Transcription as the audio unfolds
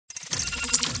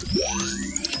In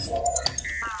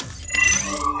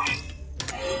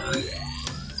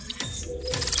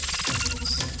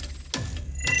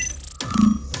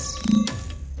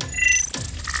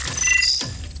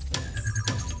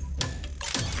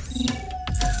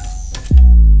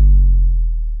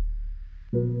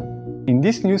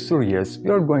this new series, we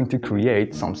are going to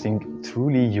create something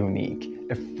truly unique,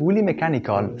 a fully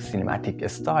mechanical cinematic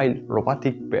style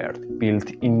robotic bird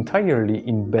built entirely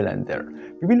in Blender.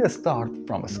 We will start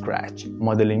from scratch,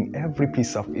 modeling every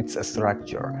piece of its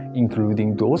structure,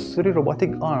 including those 3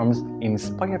 robotic arms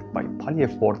inspired by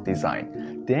POLYfjord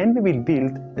design. Then we will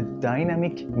build a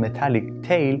dynamic metallic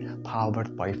tail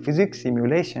powered by physics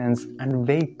simulations and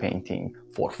wave painting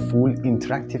for full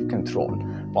interactive control.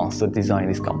 Once the design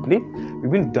is complete, we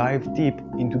will dive deep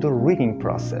into the rigging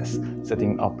process,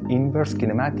 setting up inverse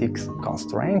kinematics,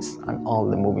 constraints, and all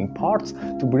the moving parts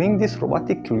to bring this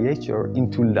robotic creature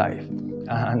into life.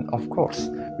 And of course,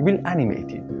 we will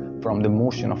animate it, from the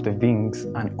motion of the wings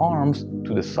and arms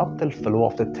to the subtle flow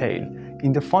of the tail.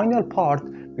 In the final part,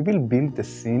 we will build the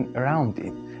scene around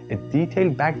it, a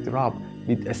detailed backdrop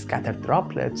with scattered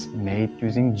droplets made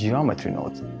using geometry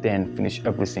nodes, then finish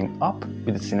everything up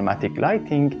with cinematic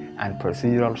lighting and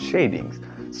procedural shadings.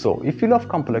 So if you love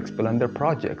complex Blender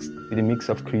projects with a mix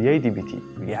of creativity,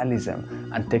 realism,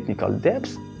 and technical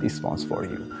depth, this one's for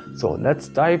you. So let's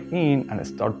dive in and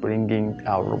start bringing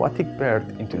our robotic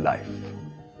bird into life.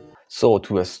 So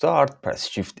to start, press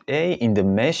Shift A in the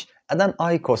mesh, add an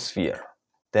icosphere.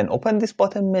 Then open this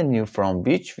bottom menu from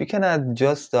which we can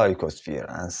adjust the icosphere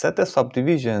and set the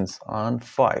subdivisions on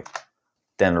 5.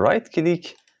 Then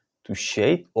right-click to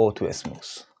shade auto smooth.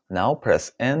 Now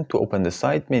press N to open the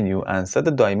side menu and set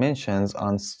the dimensions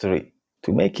on 3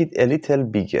 to make it a little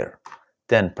bigger.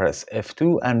 Then press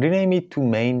F2 and rename it to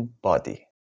main body.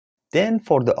 Then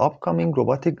for the upcoming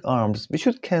robotic arms, we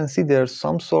should consider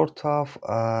some sort of,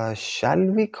 shall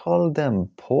we call them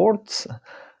ports?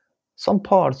 Some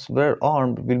parts where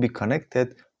arm will be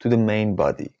connected to the main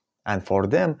body. And for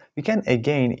them, we can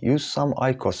again use some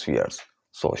icospheres.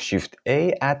 So Shift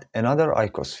A, add another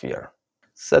icosphere.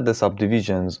 Set the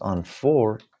subdivisions on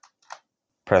 4.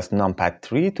 Press numpad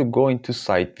 3 to go into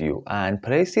side view and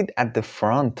place it at the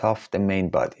front of the main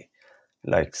body,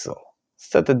 like so.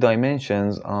 Set the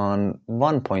dimensions on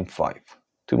 1.5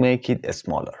 to make it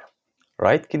smaller.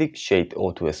 Right-click, shade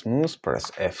auto smooth,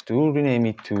 press F2, rename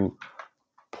it to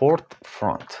port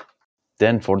front.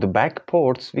 Then for the back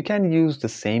ports, we can use the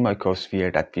same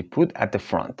icosphere that we put at the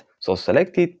front. So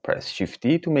select it, press Shift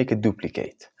D to make a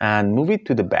duplicate and move it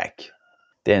to the back.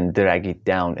 Then drag it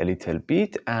down a little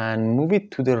bit and move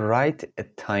it to the right a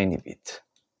tiny bit.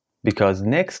 Because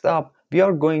next up, we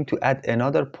are going to add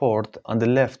another port on the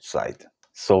left side.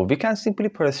 So we can simply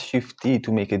press Shift D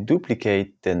to make a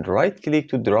duplicate, then right-click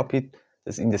to drop it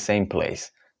in the same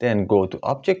place. Then go to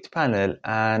Object Panel,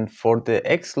 and for the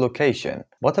X location,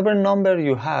 whatever number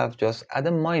you have, just add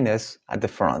a minus at the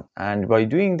front. And by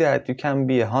doing that, you can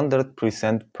be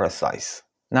 100% precise.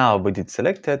 Now with it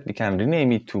selected, we can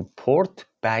rename it to Port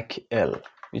Back L,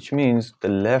 which means the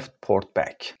left port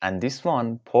back. And this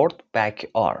one, Port Back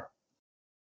R.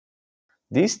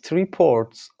 These 3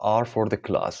 ports are for the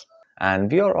class.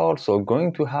 And we are also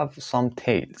going to have some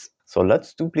tails. So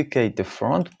let's duplicate the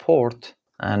front port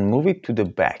and move it to the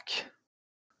back.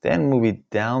 Then move it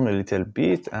down a little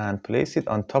bit and place it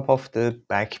on top of the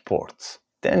back ports.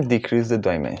 Then decrease the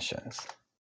dimensions.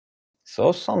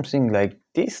 So something like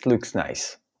this looks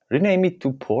nice. Rename it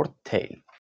to port tail.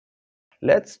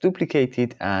 Let's duplicate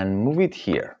it and move it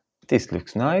here. This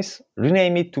looks nice.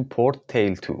 Rename it to port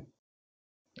tail 2.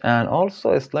 And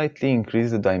also slightly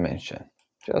increase the dimension,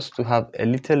 just to have a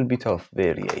little bit of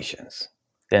variations.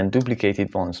 Then duplicate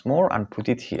it once more and put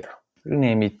it here.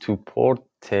 Rename it to port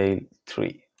tail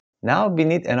 3. Now we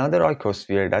need another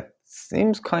icosphere that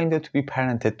seems kind of to be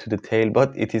parented to the tail,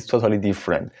 but it is totally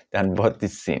different than what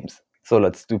this seems. So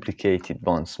let's duplicate it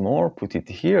once more, put it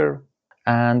here.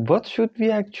 And what should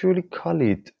we actually call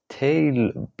it?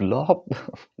 Tail blob?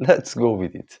 Let's go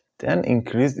with it. Then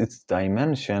increase its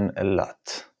dimension a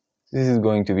lot. This is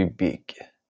going to be big.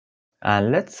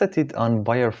 And let's set it on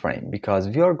wireframe because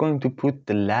we are going to put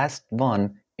the last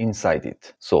one inside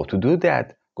it. So to do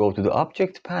that, go to the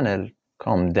Object Panel,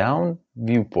 come down,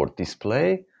 Viewport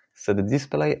Display, set the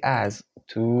display as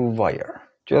to wire,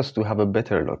 just to have a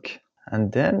better look.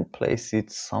 And then place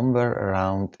it somewhere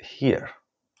around here.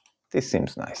 This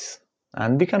seems nice.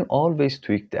 And we can always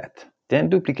tweak that. Then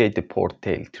duplicate the port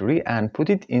tail 3 and put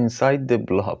it inside the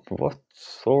blob. What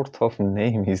sort of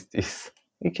name is this?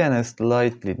 We can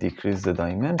slightly decrease the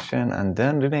dimension and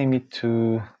then rename it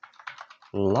to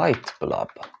light blob.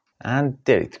 And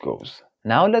there it goes.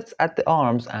 Now let's add the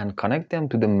arms and connect them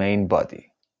to the main body.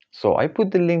 So I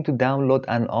put the link to download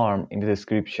an arm in the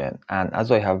description, and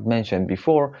as I have mentioned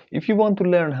before, if you want to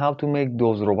learn how to make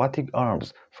those robotic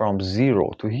arms from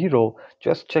zero to hero,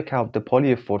 just check out the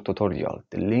POLYfjord tutorial.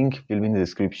 The link will be in the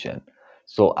description.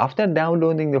 So after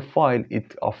downloading the file,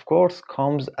 it of course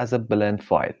comes as a blend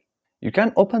file. You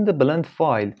can open the blend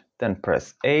file, then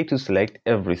press A to select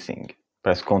everything.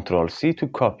 Press Ctrl C to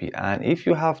copy, and if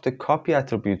you have the copy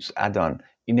attributes add-on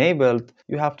enabled,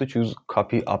 you have to choose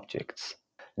copy objects.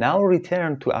 Now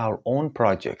return to our own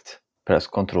project. Press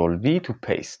Ctrl V to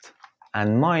paste,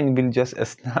 and mine will just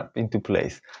snap into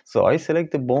place. So I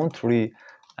select the bone tree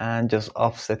and just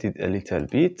offset it a little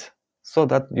bit so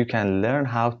that you can learn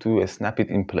how to snap it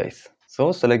in place.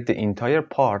 So select the entire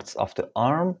parts of the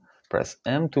arm, press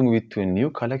M to move it to a new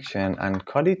collection and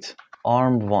call it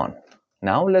Arm 1.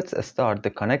 Now let's start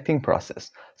the connecting process.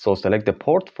 So select the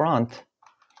port front,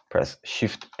 press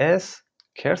Shift S,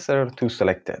 cursor to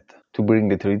selected to bring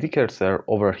the 3D cursor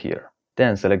over here.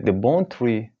 Then select the bone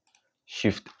tree,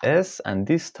 Shift S, and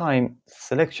this time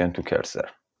selection to cursor,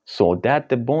 so that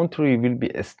the bone tree will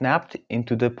be snapped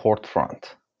into the port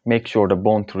front. Make sure the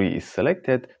bone tree is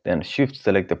selected, then Shift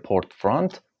select the port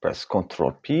front, press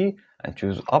Ctrl P and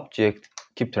choose Object,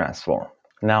 Keep Transform.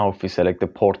 Now if we select the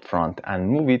port front and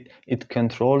move it, it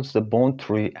controls the bone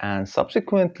tree and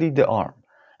subsequently the arm.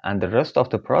 And the rest of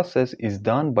the process is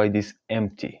done by this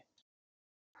empty.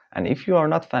 And if you are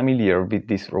not familiar with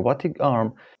this robotic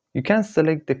arm, you can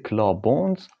select the claw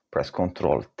bones, press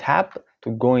Ctrl Tab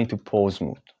to go into pose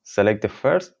mode. Select the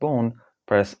first bone,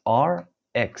 press R,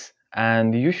 X,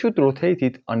 and you should rotate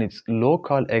it on its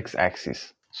local X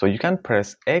axis. So you can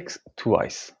press X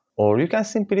twice. Or you can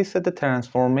simply set the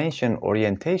transformation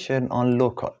orientation on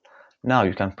local. Now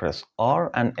you can press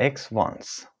R and X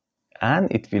once,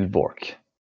 and it will work.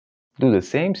 Do the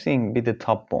same thing with the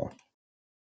top bone.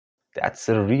 That's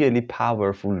a really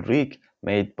powerful rig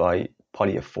made by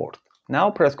POLYfjord. Now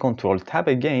press Ctrl Tab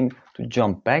again to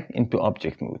jump back into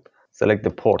object mode. Select the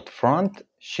port front,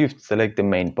 Shift select the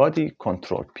main body,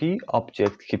 Ctrl P,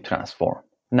 Object, Keep Transform.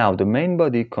 Now the main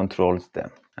body controls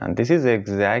them. And this is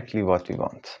exactly what we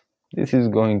want. This is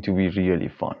going to be really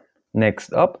fun.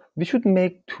 Next up, we should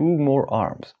make two more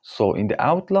arms. So in the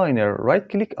outliner, right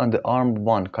click on the Arm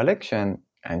 1 collection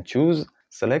and choose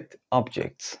Select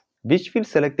Objects, which will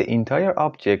select the entire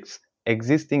objects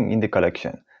existing in the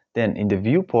collection. Then in the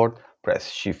viewport,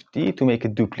 press Shift D to make a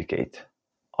duplicate.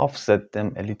 Offset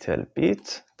them a little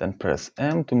bit, then press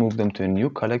M to move them to a new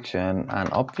collection, and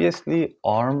obviously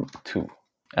Arm 2.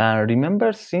 And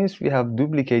remember, since we have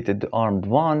duplicated the Arm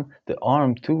 1, the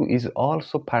Arm 2 is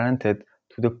also parented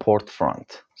to the port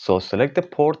front. So select the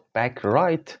port back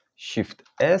right, Shift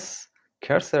S,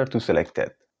 cursor to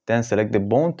selected. Then select the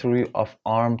bone tree of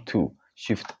Arm 2,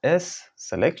 Shift S,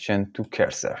 selection to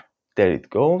cursor. There it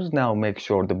goes. Now make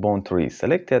sure the bone tree is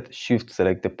selected, Shift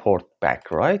select the port back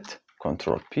right,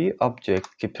 Ctrl P, Object,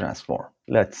 Keep Transform.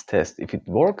 Let's test if it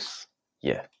works.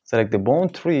 Yeah. Select the bone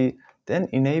tree, then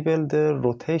enable the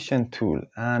rotation tool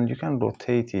and you can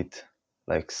rotate it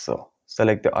like so.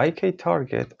 Select the IK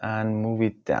target and move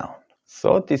it down.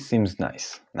 So this seems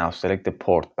nice. Now select the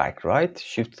port back right,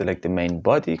 Shift select the main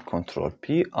body, Ctrl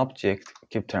P, Object,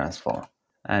 Keep Transform.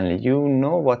 And you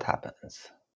know what happens.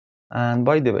 And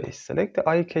by the way, select the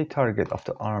IK target of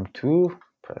the Arm 2,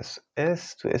 press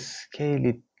S to scale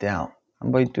it down.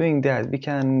 And by doing that, we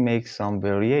can make some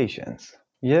variations.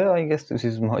 Yeah, I guess this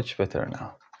is much better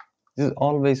now. This is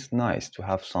always nice to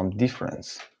have some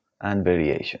difference and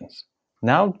variations.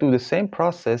 Now do the same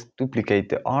process, duplicate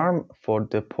the arm for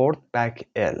the port back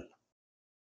L.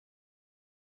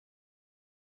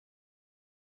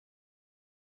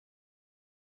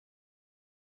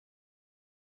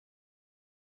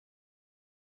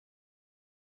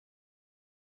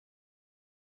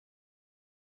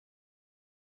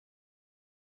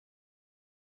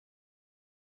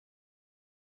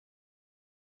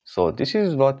 So this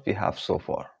is what we have so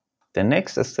far. The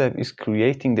next step is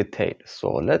creating the tail. So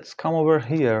let's come over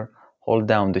here, hold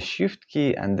down the Shift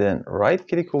key and then right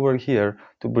click over here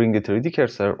to bring the 3D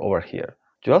cursor over here,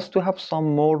 just to have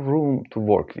some more room to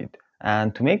work with.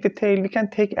 And to make the tail, we can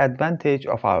take advantage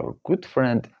of our good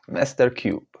friend Master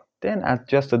Cube. Then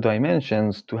adjust the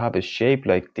dimensions to have a shape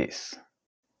like this.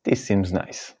 This seems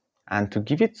nice. And to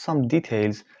give it some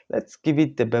details, let's give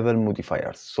it the bevel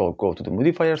modifiers. So go to the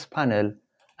modifiers panel,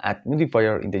 add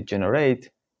modifier in the generate,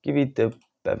 give it the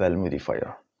bevel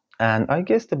modifier. And I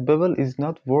guess the bevel is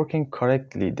not working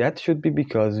correctly. That should be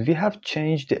because we have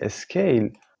changed the scale,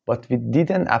 but we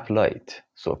didn't apply it.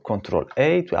 So Ctrl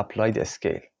A to apply the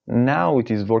scale. Now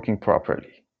it is working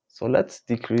properly. So let's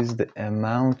decrease the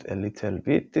amount a little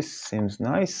bit. This seems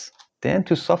nice. Then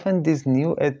to soften these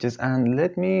new edges, and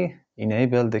let me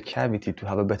enable the cavity to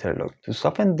have a better look. To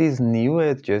soften these new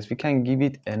edges, we can give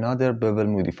it another bevel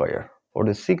modifier. For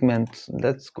the segment,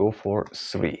 let's go for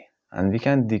 3. And we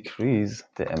can decrease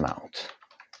the amount.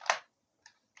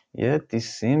 Yeah,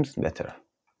 this seems better.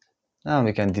 Now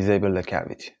we can disable the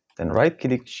cavity. Then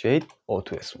right-click Shade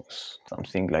Auto Smooth.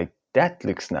 Something like that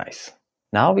looks nice.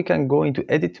 Now we can go into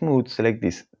edit mode, select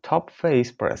this top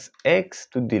face, press X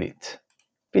to delete.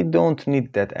 We don't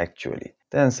need that actually.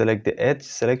 Then select the edge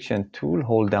selection tool,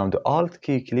 hold down the Alt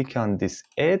key, click on this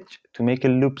edge to make a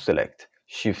loop select.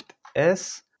 Shift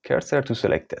S, cursor to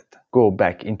selected. Go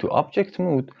back into object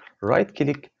mode, right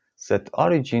click, set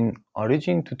origin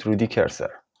to 3D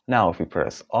cursor. Now if we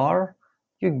press R,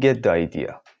 you get the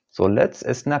idea. So let's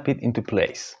snap it into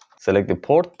place. Select the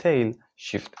port tail,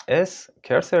 Shift S,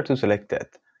 cursor to selected.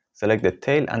 Select the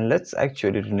tail and let's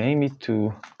actually rename it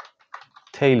to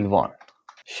tail 1.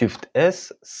 Shift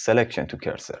S, selection to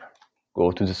cursor.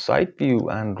 Go to the side view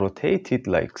and rotate it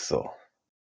like so.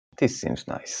 This seems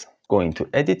nice. Go into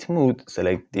edit mode,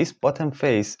 select this bottom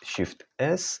face, Shift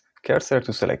S, cursor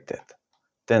to selected.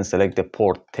 Then select the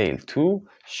port tail 2,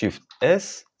 Shift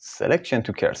S, selection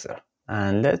to cursor.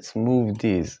 And let's move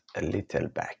these a little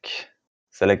back.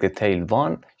 Select the tail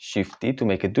 1, Shift D to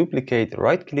make a duplicate,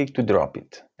 right click to drop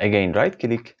it. Again right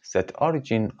click, set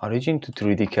origin to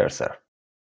 3D cursor.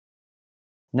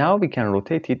 Now we can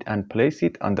rotate it and place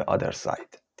it on the other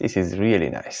side. This is really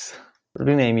nice.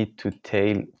 Rename it to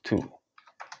tail 2.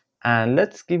 And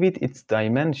let's give it its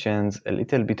dimensions a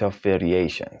little bit of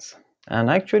variations. And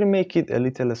actually make it a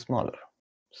little smaller.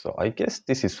 So I guess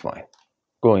this is fine.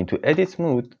 Go into edit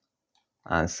mode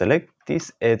and select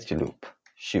this edge loop.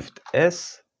 Shift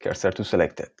S, cursor to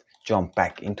selected. Jump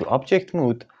back into object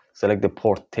mode, select the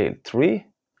port tail 3,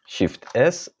 Shift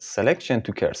S, selection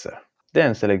to cursor.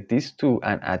 Then select these two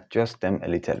and adjust them a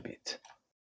little bit.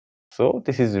 So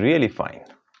this is really fine.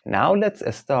 Now let's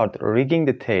start rigging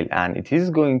the tail, and it is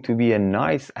going to be a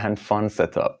nice and fun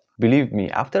setup. Believe me,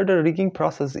 after the rigging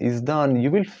process is done,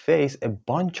 you will face a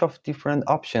bunch of different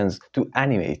options to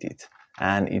animate it.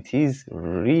 And it is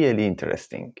really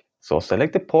interesting. So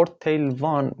select the port tail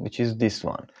 1, which is this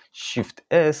one. Shift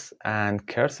S and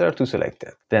cursor to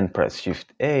selected. Then press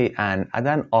Shift A and add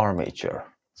an armature.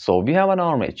 So we have an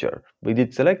armature. With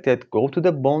it selected, go to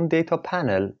the bone data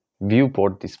panel,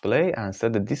 viewport display, and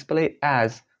set the display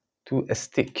as to a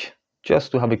stick,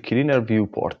 just to have a cleaner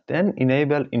viewport. Then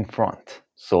enable in front,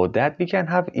 so that we can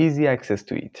have easy access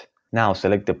to it. Now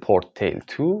select the port tail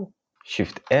 2,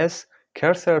 Shift S,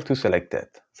 cursor to selected.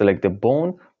 Select the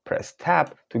bone, press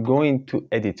tab to go into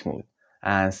edit mode,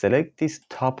 and select this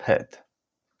top head,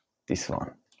 this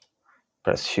one.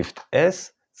 Press Shift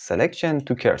S, selection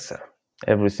to cursor.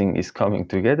 Everything is coming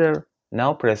together.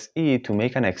 Now press E to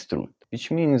make an extrude, which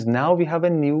means now we have a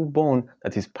new bone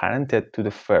that is parented to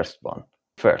the first one.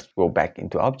 First, go back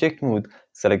into object mode,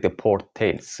 select the port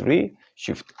tail 3,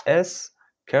 Shift S,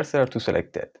 cursor to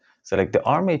selected. Select the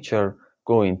armature,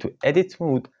 go into edit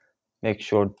mode, make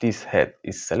sure this head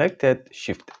is selected,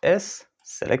 Shift S,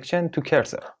 selection to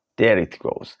cursor. There it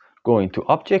goes. Go into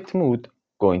object mode,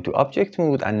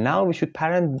 and now we should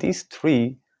parent these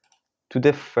 3 to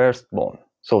the first bone.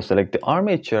 So select the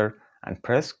armature and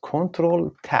press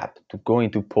Ctrl Tab to go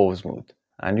into pose mode.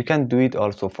 And you can do it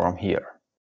also from here.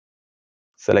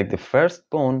 Select the first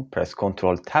bone, press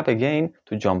Ctrl Tab again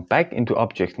to jump back into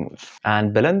object mode.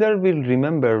 And Blender will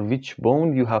remember which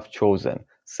bone you have chosen.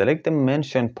 Select the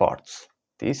mentioned parts.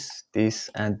 This,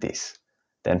 and this.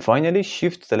 Then finally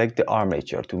Shift select the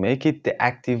armature to make it the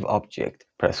active object.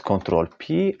 Press Ctrl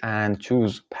P and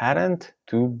choose Parent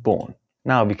to Bone.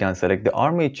 Now we can select the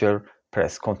armature,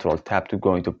 press Ctrl Tab to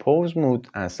go into pose mode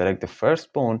and select the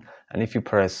first bone, and if you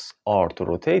press R to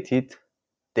rotate it,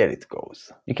 there it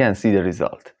goes. You can see the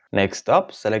result. Next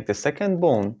up, select the second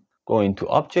bone, go into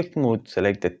object mode,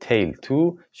 select the tail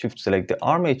 2, Shift select the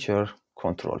armature,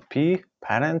 Ctrl P,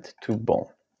 parent to bone.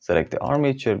 Select the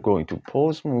armature, go into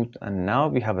pose mode, and now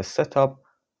we have a setup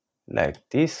like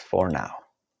this for now.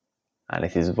 And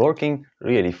it is working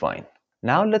really fine.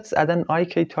 Now let's add an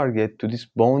IK target to this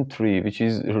bone tree, which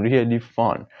is really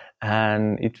fun,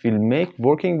 and it will make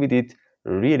working with it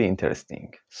really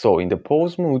interesting. So in the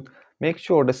pose mode, make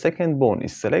sure the second bone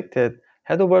is selected,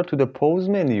 head over to the pose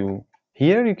menu.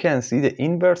 Here you can see the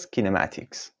inverse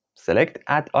kinematics. Select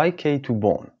add IK to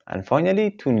bone, and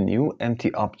finally to new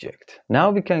empty object.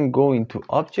 Now we can go into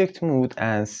object mode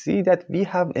and see that we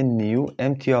have a new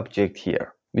empty object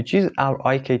here, which is our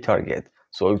IK target.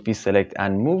 So if we select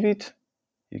and move it,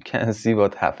 you can see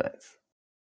what happens.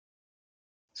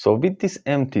 So with this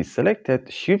empty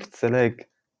selected, shift select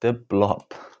the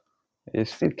blob. I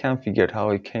still can't figure out how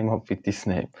I came up with this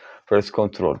name. First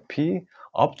Ctrl P,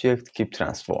 object, keep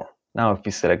transform. Now if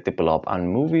we select the blob and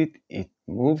move it, it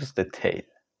moves the tail.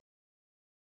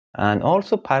 And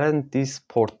also parent this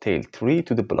port tail 3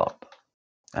 to the blob.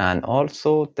 And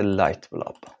also the light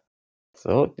blob.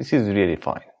 So this is really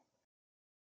fine.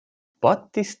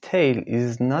 But this tail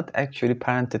is not actually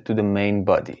parented to the main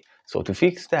body. So to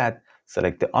fix that,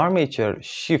 select the armature,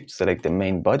 shift select the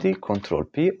main body,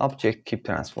 Ctrl P, object, keep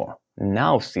transform.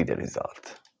 Now see the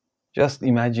result. Just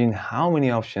imagine how many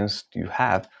options you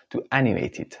have to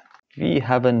animate it. We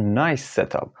have a nice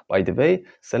setup. By the way,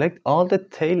 select all the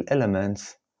tail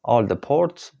elements, all the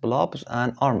ports, blobs,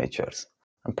 and armatures,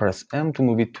 and press M to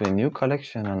move it to a new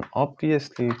collection and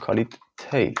obviously call it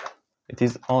tail. It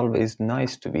is always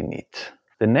nice to be neat.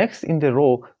 The next in the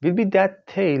row will be that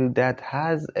tail that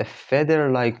has a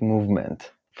feather-like movement,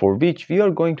 for which we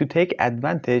are going to take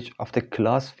advantage of the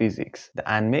class physics.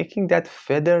 And making that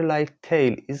feather-like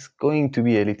tail is going to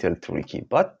be a little tricky,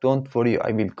 but don't worry,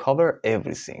 I will cover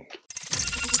everything.